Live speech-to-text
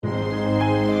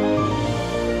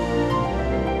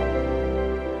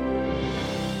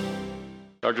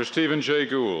Dr. Stephen Jay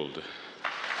Gould.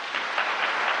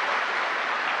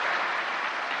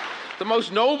 The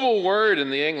most noble word in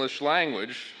the English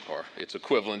language, or its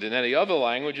equivalent in any other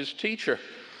language, is teacher.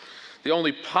 The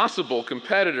only possible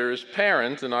competitor is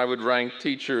parent, and I would rank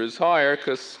teacher as higher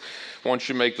because once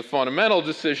you make the fundamental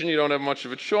decision, you don't have much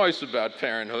of a choice about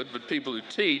parenthood, but people who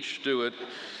teach do it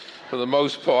for the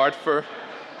most part for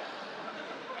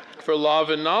love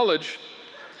and knowledge.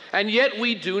 And yet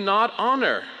we do not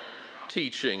honor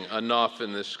teaching enough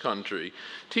in this country.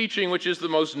 Teaching, which is the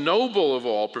most noble of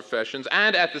all professions,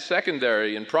 and at the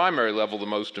secondary and primary level, the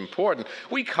most important.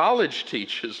 We college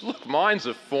teachers, look, minds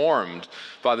are formed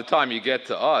by the time you get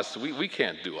to us. We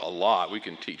can't do a lot. We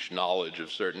can teach knowledge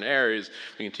of certain areas.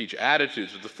 We can teach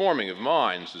attitudes, but the forming of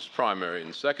minds is primary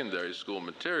and secondary school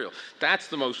material. That's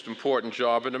the most important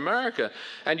job in America.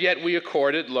 And yet we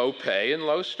accord it low pay and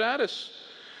low status.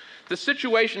 The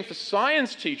situation for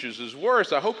science teachers is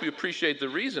worse. I hope you appreciate the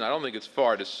reason. I don't think it's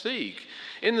far to seek.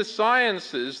 In the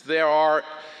sciences, there are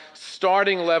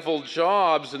starting level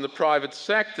jobs in the private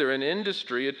sector and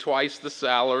industry at twice the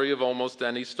salary of almost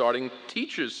any starting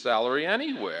teacher's salary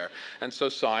anywhere. And so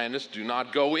scientists do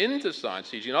not go into science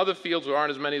teaching. In other fields where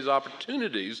aren't as many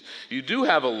opportunities, you do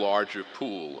have a larger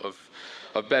pool of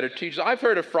better teachers. I've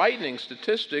heard a frightening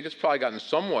statistic, it's probably gotten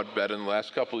somewhat better in the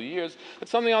last couple of years, that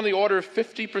something on the order of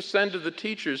 50% of the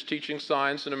teachers teaching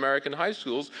science in American high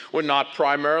schools were not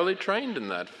primarily trained in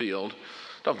that field.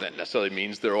 Don't that necessarily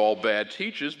means they're all bad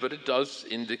teachers, but it does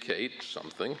indicate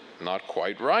something not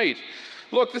quite right.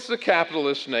 Look, this is a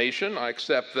capitalist nation, I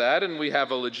accept that, and we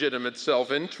have a legitimate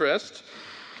self-interest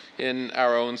in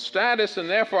our own status, and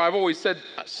therefore I've always said,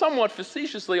 somewhat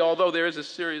facetiously, although there is a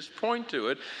serious point to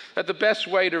it, that the best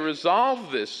way to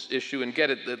resolve this issue and get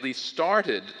it at least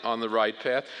started on the right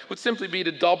path would simply be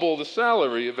to double the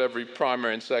salary of every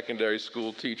primary and secondary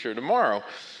school teacher tomorrow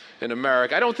in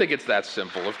America. I don't think it's that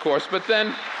simple, of course, but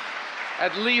then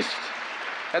at least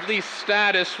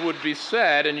status would be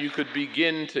set, and you could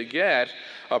begin to get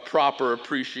a proper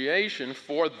appreciation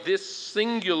for this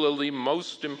singularly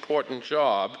most important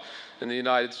job in the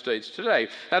United States today.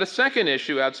 Now, the second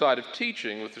issue outside of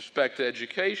teaching with respect to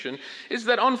education is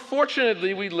that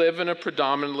unfortunately we live in a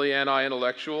predominantly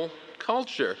anti-intellectual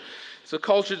culture. It's a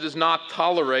culture that does not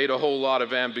tolerate a whole lot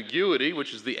of ambiguity,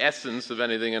 which is the essence of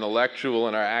anything intellectual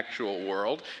in our actual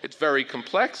world. It's very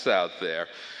complex out there.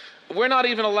 We're not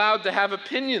even allowed to have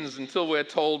opinions until we're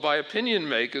told by opinion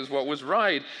makers what was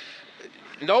right.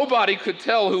 Nobody could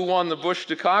tell who won the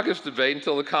Bush-Dukakis debate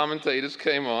until the commentators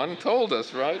came on and told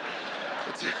us, right?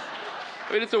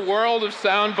 It's a world of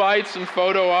sound bites and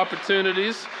photo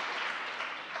opportunities.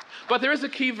 But there is a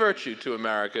key virtue to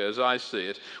America, as I see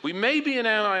it. We may be an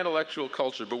anti-intellectual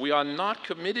culture, but we are not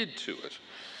committed to it.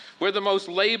 We're the most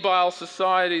labile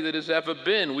society that has ever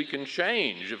been. We can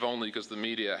change, if only because the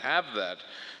media have that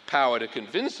power to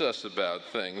convince us about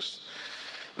things.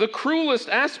 The cruelest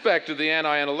aspect of the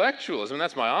anti-intellectualism,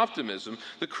 that's my optimism,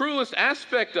 the cruelest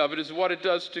aspect of it is what it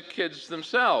does to kids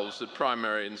themselves at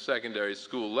primary and secondary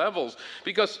school levels,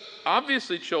 because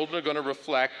obviously children are going to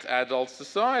reflect adult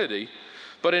society,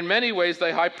 but in many ways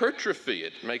they hypertrophy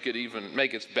it, make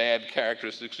its bad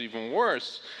characteristics even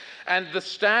worse. And the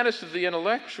status of the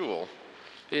intellectual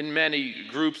in many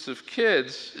groups of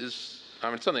kids is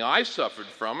something I suffered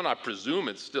from, and I presume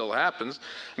it still happens.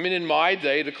 In my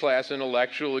day, the class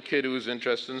intellectual, a kid who was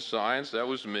interested in science, that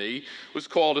was me, was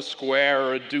called a square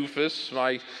or a doofus.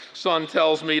 My son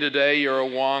tells me today, you're a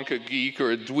wonk, a geek,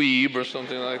 or a dweeb, or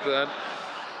something like that.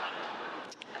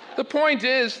 The point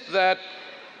is that,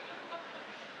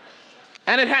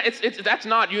 and that's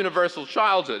not universal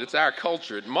childhood. It's our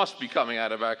culture. It must be coming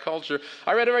out of our culture.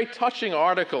 I read a very touching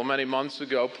article many months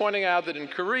ago pointing out that in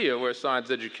Korea, where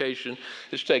science education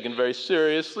is taken very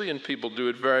seriously and people do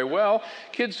it very well,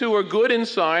 kids who are good in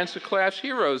science are class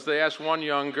heroes. They asked one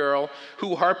young girl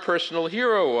who her personal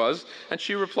hero was, and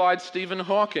she replied, Stephen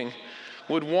Hawking.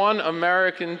 Would one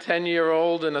American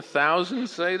 10-year-old in 1,000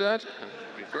 say that?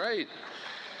 That'd be great.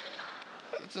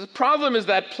 The problem is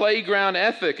that playground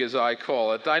ethic, as I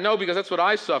call it. I know because that's what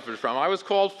I suffered from. I was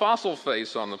called fossil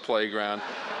face on the playground.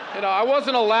 I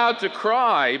wasn't allowed to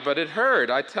cry, but it hurt.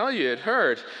 I tell you, it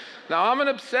hurt. Now, I'm an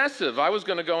obsessive. I was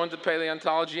going to go into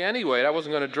paleontology anyway. That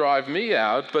wasn't going to drive me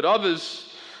out, but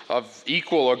others of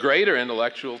equal or greater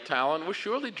intellectual talent were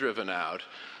surely driven out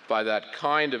by that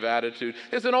kind of attitude.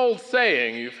 There's an old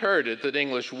saying, you've heard it, that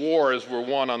English wars were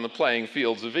won on the playing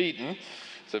fields of Eton.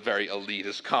 It's a very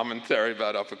elitist commentary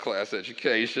about upper-class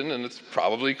education, and it's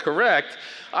probably correct.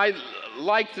 I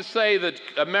like to say that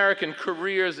American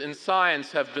careers in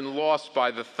science have been lost by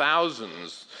the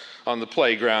thousands on the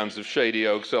playgrounds of Shady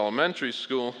Oaks Elementary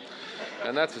School.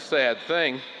 and that's a sad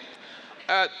thing.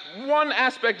 One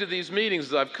aspect of these meetings,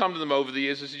 as I've come to them over the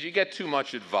years, is that you get too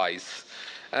much advice.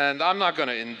 And I'm not going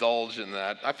to indulge in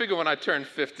that. I figure when I turn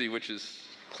 50, which is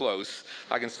close,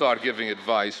 I can start giving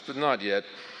advice, but not yet.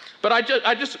 But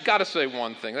I just got to say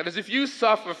one thing. That is, if you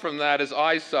suffer from that as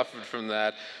I suffered from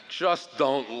that, just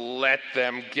don't let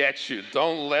them get you.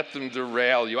 Don't let them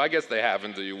derail you. I guess they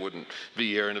haven't, or you wouldn't be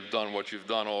here and have done what you've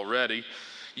done already.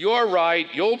 You're right.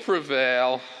 You'll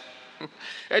prevail.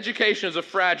 Education is a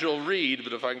fragile reed,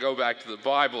 but if I can go back to the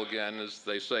Bible again, as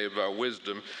they say about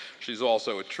wisdom, she's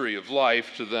also a tree of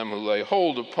life to them who lay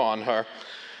hold upon her.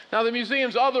 Now, the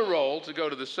museum's other role, to go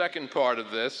to the second part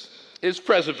of this, is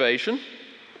preservation.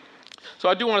 So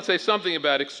I do want to say something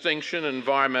about extinction and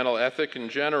environmental ethic in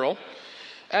general.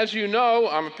 As you know,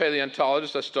 I'm a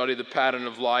paleontologist. I study the pattern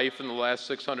of life in the last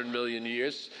 600 million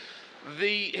years.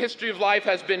 The history of life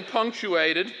has been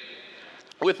punctuated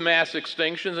with mass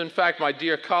extinctions. In fact, my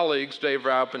dear colleagues, Dave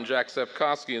Raup and Jack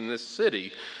Sepkoski in this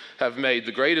city, have made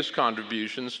the greatest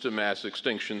contributions to mass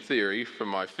extinction theory from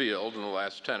my field in the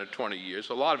last 10 or 20 years.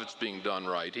 A lot of it's being done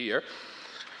right here.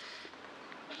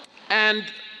 And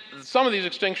some of these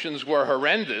extinctions were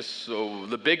horrendous. So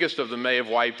the biggest of them may have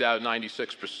wiped out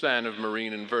 96% of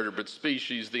marine invertebrate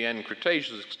species. The end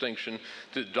Cretaceous extinction,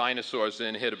 the dinosaurs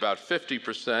in, hit about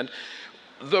 50%.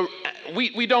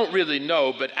 We don't really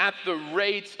know, but at the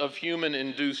rate of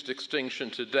human-induced extinction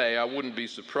today, I wouldn't be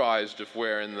surprised if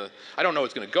we're in the, I don't know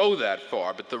it's going to go that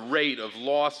far, but the rate of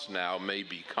loss now may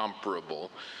be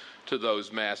comparable to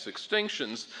those mass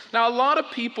extinctions. Now, a lot of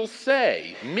people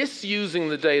say, misusing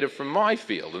the data from my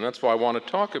field, and that's why I want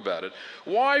to talk about it,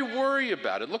 why worry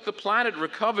about it? Look, the planet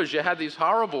recovers. You had these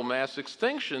horrible mass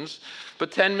extinctions,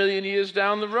 but 10 million years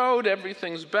down the road,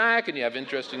 everything's back, and you have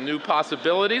interesting new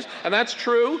possibilities, and that's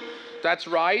true. That's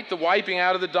right. The wiping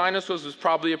out of the dinosaurs was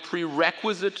probably a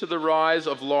prerequisite to the rise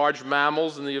of large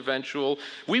mammals and the eventual.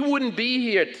 We wouldn't be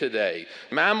here today.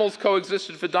 Mammals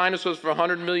coexisted with dinosaurs for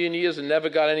 100 million years and never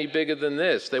got any bigger than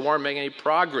this. They weren't making any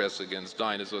progress against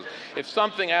dinosaurs. If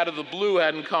something out of the blue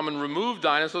hadn't come and removed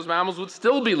dinosaurs, mammals would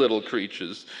still be little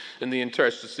creatures in the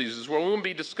interstices where we wouldn't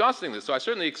be discussing this. So I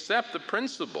certainly accept the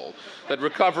principle that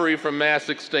recovery from mass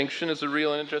extinction is a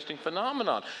real and interesting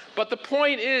phenomenon. But the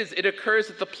point is, it occurs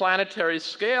at the planetary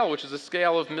scale, which is a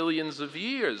scale of millions of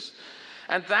years.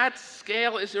 And that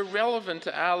scale is irrelevant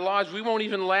to our lives. We won't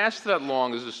even last that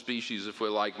long as a species if we're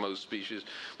like most species.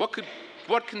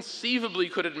 What conceivably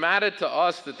could it matter to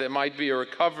us that there might be a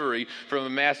recovery from a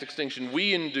mass extinction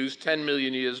we induced 10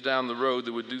 million years down the road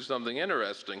that would do something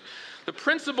interesting? The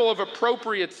principle of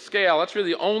appropriate scale, that's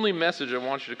really the only message I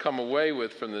want you to come away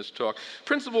with from this talk.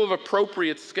 Principle of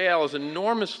appropriate scale is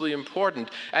enormously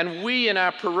important. And we in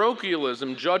our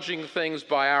parochialism, judging things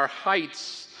by our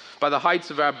heights, by the heights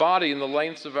of our body and the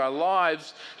lengths of our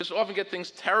lives, just often get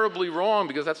things terribly wrong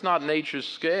because that's not nature's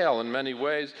scale in many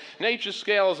ways. Nature's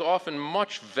scale is often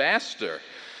much vaster.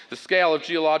 The scale of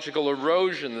geological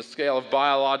erosion, the scale of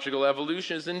biological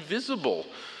evolution is invisible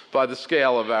by the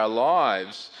scale of our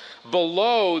lives.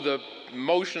 Below the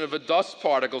motion of a dust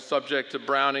particle subject to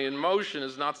Brownian motion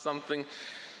is not something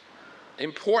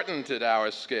important at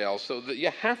our scale, so that you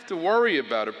have to worry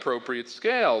about appropriate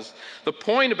scales. The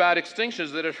point about extinction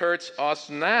is that it hurts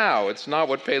us now. It's not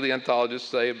what paleontologists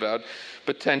say about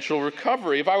potential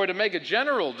recovery. If I were to make a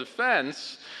general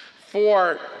defense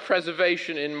for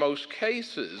preservation in most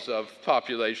cases of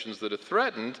populations that are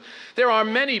threatened, there are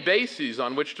many bases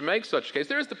on which to make such a case.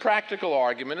 There is the practical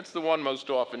argument. It's the one most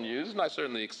often used, and I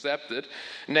certainly accept it,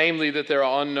 namely that there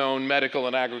are unknown medical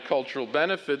and agricultural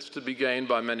benefits to be gained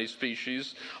by many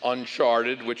species,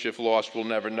 uncharted, which if lost we'll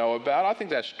never know about. I think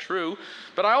that's true,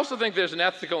 but I also think there's an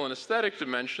ethical and aesthetic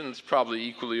dimension that's probably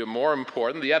equally or more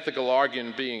important. The ethical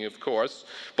argument being, of course,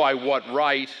 by what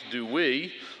right do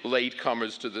we,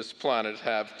 latecomers to this planet,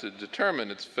 have to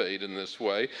determine its fate in this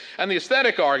way? And the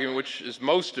aesthetic argument, which is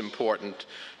most important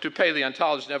to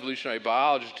paleontologists and evolutionary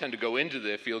biologists, tend to go into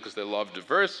their field because they love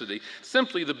diversity.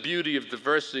 Simply the beauty of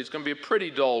diversity. It's going to be a pretty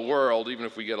dull world, even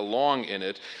if we get along in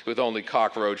it, with only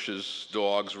cockroaches,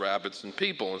 dogs, rabbits, and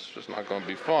people. It's just not going to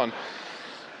be fun.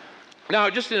 Now,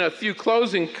 just in a few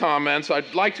closing comments,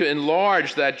 I'd like to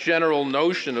enlarge that general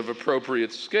notion of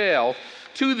appropriate scale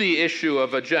to the issue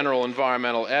of a general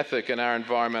environmental ethic and our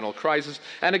environmental crisis.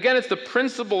 And again, it's the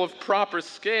principle of proper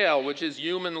scale, which is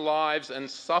human lives and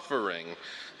suffering,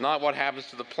 not what happens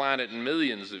to the planet in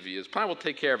millions of years. The planet will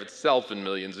take care of itself in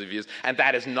millions of years, and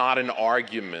that is not an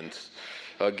argument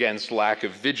against lack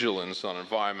of vigilance on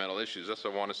environmental issues. That's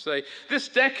what I want to say. This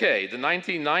decade, the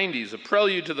 1990s, a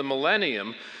prelude to the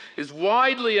millennium, is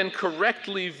widely and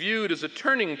correctly viewed as a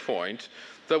turning point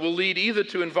that will lead either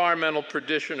to environmental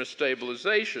perdition or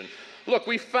stabilization. Look,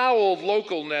 we fouled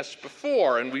local nests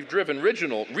before, and we've driven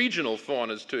regional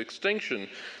faunas to extinction,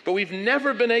 but we've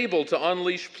never been able to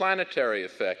unleash planetary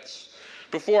effects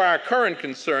before our current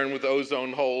concern with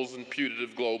ozone holes and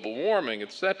putative global warming,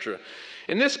 etc.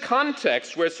 In this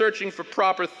context, we're searching for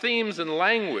proper themes and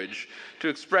language to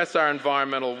express our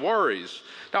environmental worries.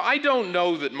 Now, I don't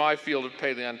know that my field of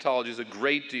paleontology has a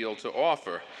great deal to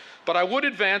offer, but I would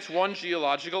advance one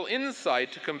geological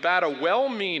insight to combat a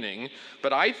well-meaning,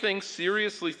 but I think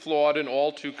seriously flawed and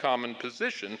all too common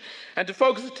position, and to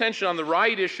focus attention on the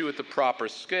right issue at the proper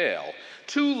scale.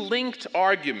 Two linked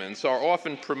arguments are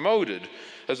often promoted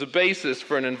as a basis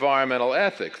for an environmental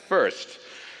ethic. First,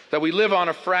 that we live on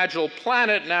a fragile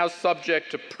planet now subject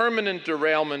to permanent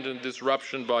derailment and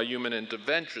disruption by human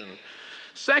intervention.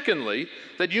 Secondly,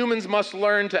 that humans must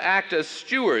learn to act as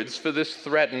stewards for this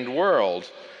threatened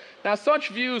world. Now, such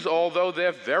views, although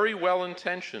they're very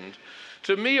well-intentioned,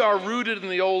 to me are rooted in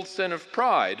the old sin of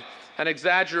pride and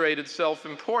exaggerated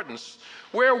self-importance.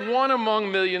 We're one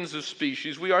among millions of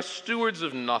species. We are stewards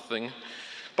of nothing.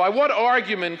 By what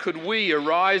argument could we,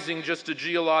 arising just a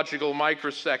geological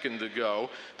microsecond ago,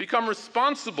 become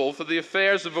responsible for the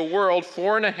affairs of a world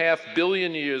 4.5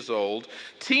 billion years old,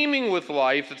 teeming with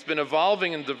life that's been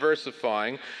evolving and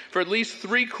diversifying for at least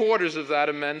 3/4 of that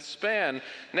immense span?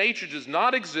 Nature does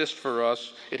not exist for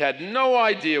us. It had no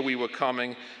idea we were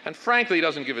coming, and frankly,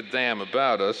 doesn't give a damn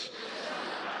about us.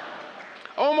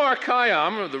 Omar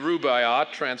Khayyam, of the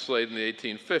Rubaiyat, translated in the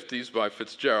 1850s by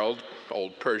Fitzgerald,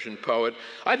 old Persian poet,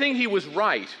 I think he was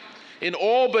right in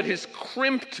all but his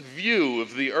crimped view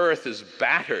of the earth as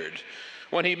battered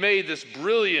when he made this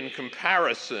brilliant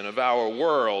comparison of our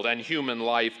world and human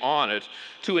life on it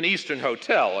to an Eastern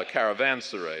hotel, a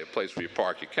caravanserai, a place where you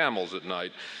park your camels at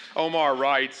night. Omar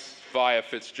writes, via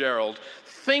Fitzgerald,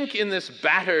 think in this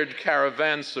battered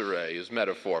caravanserai, his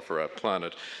metaphor for our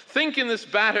planet. Think in this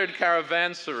battered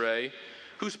caravanserai,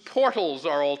 whose portals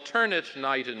are alternate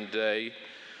night and day,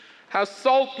 how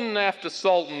sultan after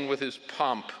sultan with his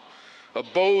pomp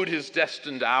abode his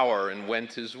destined hour and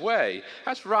went his way.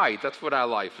 That's right, that's what our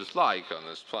life is like on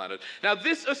this planet. Now,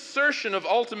 this assertion of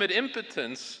ultimate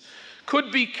impotence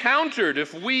could be countered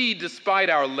if we, despite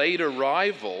our late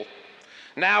arrival,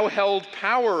 now held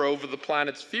power over the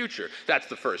planet's future. That's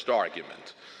the first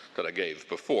argument that I gave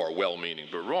before, well-meaning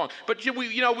but wrong. But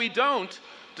we don't.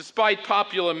 Despite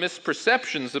popular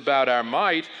misperceptions about our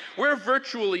might, we're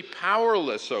virtually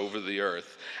powerless over the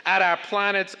Earth at our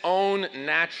planet's own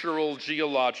natural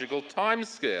geological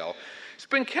timescale. It's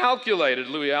been calculated,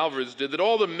 Louis Alvarez did, that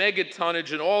all the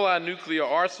megatonnage in all our nuclear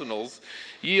arsenals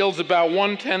yields about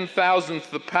 1/10,000th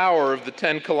the power of the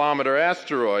 10-kilometer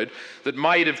asteroid that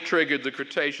might have triggered the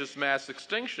Cretaceous mass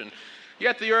extinction.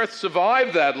 Yet the Earth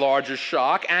survived that larger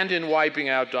shock, and in wiping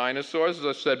out dinosaurs, as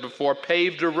I said before,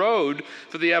 paved a road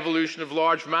for the evolution of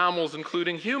large mammals,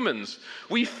 including humans.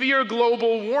 We fear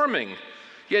global warming,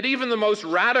 yet even the most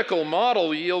radical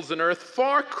model yields an Earth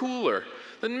far cooler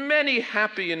than many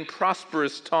happy and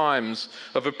prosperous times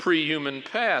of a pre-human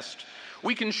past.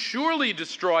 We can surely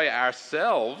destroy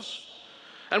ourselves,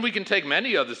 and we can take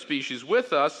many other species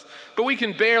with us, but we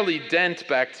can barely dent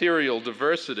bacterial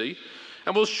diversity.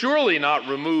 And will surely not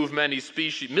remove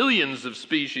millions of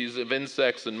species of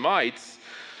insects and mites.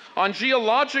 On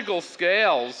geological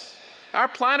scales, our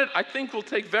planet, I think, will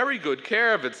take very good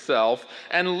care of itself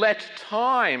and let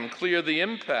time clear the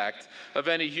impact of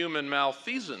any human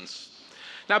malfeasance.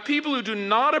 Now, people who do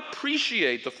not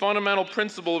appreciate the fundamental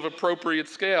principle of appropriate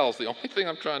scales, the only thing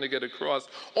I'm trying to get across,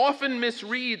 often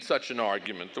misread such an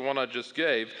argument, the one I just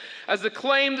gave, as the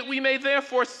claim that we may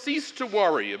therefore cease to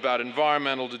worry about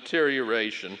environmental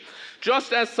deterioration,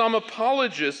 just as some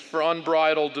apologists for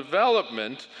unbridled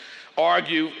development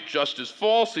argue, just as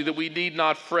falsely, that we need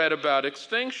not fret about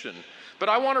extinction. But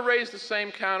I want to raise the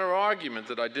same counter-argument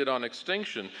that I did on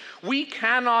extinction. We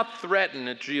cannot threaten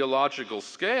at geological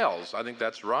scales. I think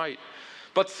that's right.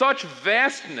 But such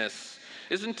vastness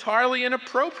is entirely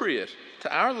inappropriate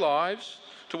to our lives,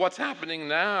 to what's happening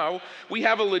now. We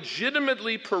have a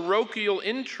legitimately parochial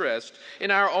interest in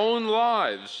our own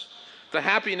lives, the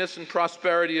happiness and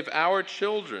prosperity of our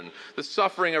children, the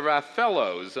suffering of our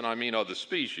fellows, and I mean other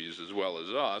species as well as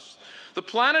us. The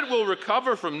planet will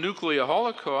recover from nuclear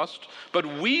holocaust, but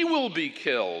we will be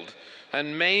killed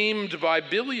and maimed by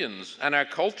billions, and our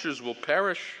cultures will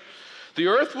perish. The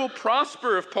Earth will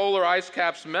prosper if polar ice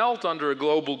caps melt under a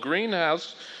global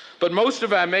greenhouse, But most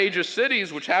of our major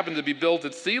cities, which happen to be built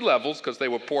at sea levels because they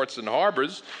were ports and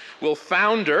harbors, will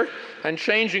founder, and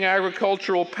changing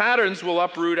agricultural patterns will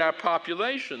uproot our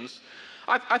populations.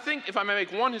 I think, if I may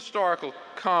make one historical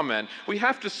comment, we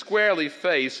have to squarely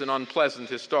face an unpleasant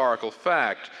historical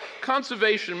fact.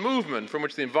 Conservation movement, from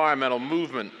which the environmental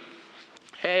movement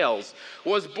hails,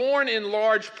 was born in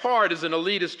large part as an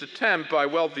elitist attempt by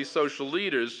wealthy social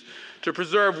leaders to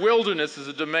preserve wilderness as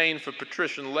a domain for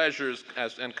patrician leisures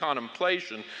and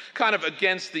contemplation, kind of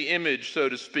against the image, so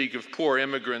to speak, of poor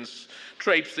immigrants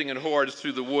traipsing in hordes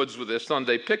through the woods with their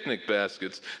Sunday picnic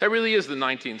baskets. That really is the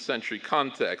 19th century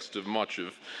context of much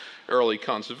of early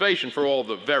conservation, for all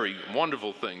the very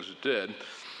wonderful things it did.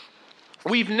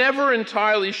 We've never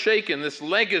entirely shaken this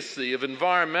legacy of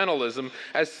environmentalism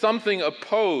as something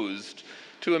opposed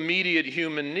to immediate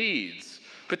human needs,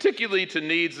 particularly to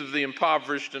needs of the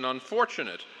impoverished and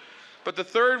unfortunate. But the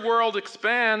third world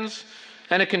expands,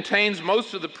 and it contains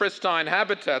most of the pristine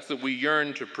habitats that we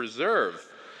yearn to preserve.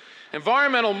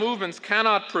 Environmental movements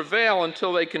cannot prevail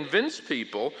until they convince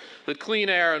people that clean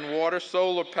air and water,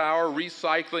 solar power,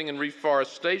 recycling, and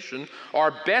reforestation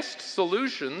are best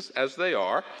solutions, as they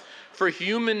are, for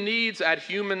human needs at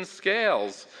human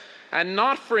scales, and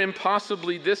not for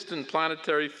impossibly distant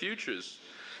planetary futures.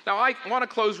 Now, I want to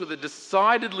close with a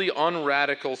decidedly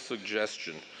unradical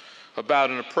suggestion about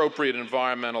an appropriate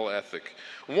environmental ethic,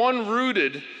 one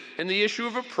rooted in the issue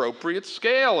of appropriate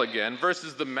scale again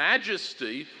versus the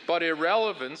majesty but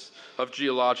irrelevance of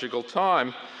geological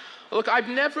time. Look, I've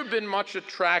never been much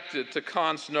attracted to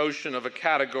Kant's notion of a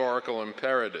categorical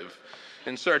imperative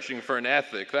in searching for an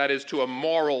ethic, that is, to a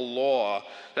moral law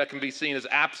that can be seen as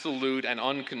absolute and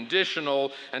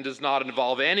unconditional and does not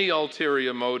involve any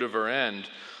ulterior motive or end.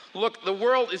 Look, the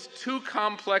world is too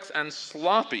complex and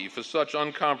sloppy for such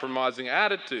uncompromising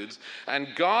attitudes,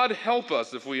 and God help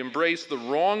us if we embrace the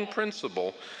wrong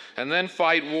principle and then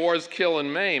fight wars, kill,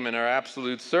 and maim in our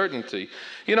absolute certainty.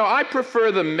 You know, I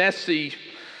prefer the messy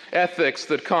ethics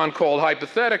that Kant called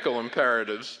hypothetical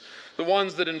imperatives, the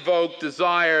ones that invoke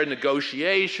desire,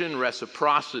 negotiation,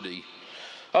 reciprocity.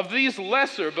 Of these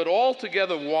lesser but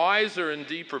altogether wiser and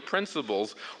deeper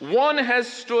principles, one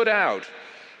has stood out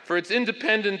for its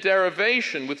independent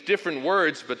derivation with different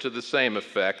words but to the same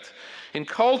effect. In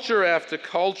culture after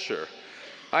culture,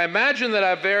 I imagine that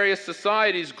our various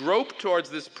societies grope towards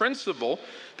this principle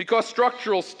because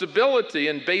structural stability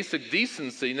and basic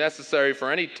decency necessary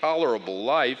for any tolerable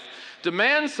life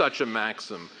demand such a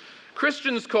maxim.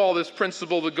 Christians call this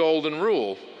principle the Golden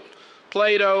Rule.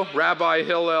 Plato, Rabbi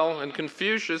Hillel, and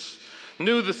Confucius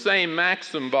knew the same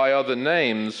maxim by other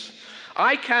names.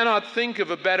 I cannot think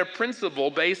of a better principle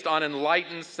based on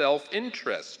enlightened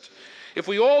self-interest. If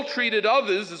we all treated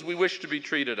others as we wish to be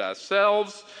treated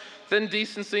ourselves, then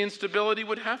decency and stability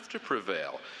would have to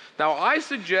prevail. Now, I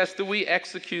suggest that we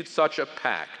execute such a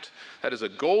pact, that is a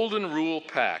golden rule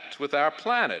pact, with our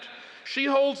planet. She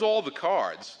holds all the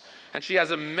cards, and she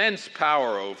has immense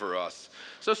power over us.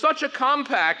 So such a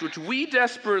compact, which we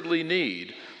desperately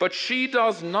need, but she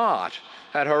does not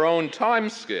at her own time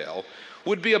scale,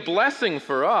 would be a blessing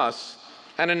for us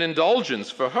and an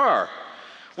indulgence for her.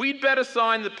 We'd better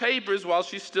sign the papers while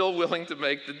she's still willing to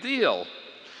make the deal.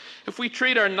 If we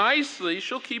treat her nicely,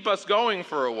 she'll keep us going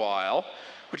for a while,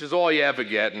 which is all you ever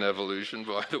get in evolution,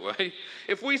 by the way.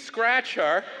 If we scratch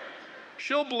her,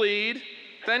 she'll bleed,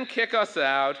 then kick us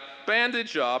out,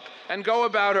 bandage up, and go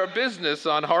about her business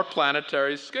on her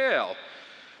planetary scale.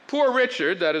 Poor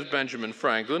Richard, that is Benjamin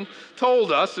Franklin,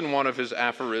 told us in one of his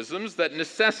aphorisms that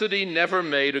necessity never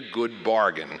made a good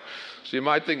bargain. So you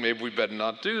might think maybe we better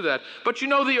not do that. But you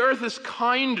know, the earth is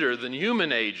kinder than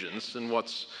human agents in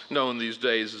what's known these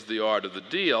days as the art of the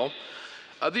deal.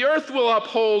 The earth will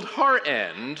uphold her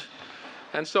end,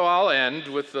 and so I'll end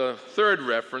with the third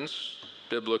reference,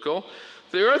 biblical.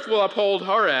 The earth will uphold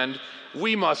her end.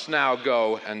 We must now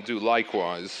go and do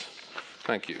likewise.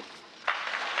 Thank you.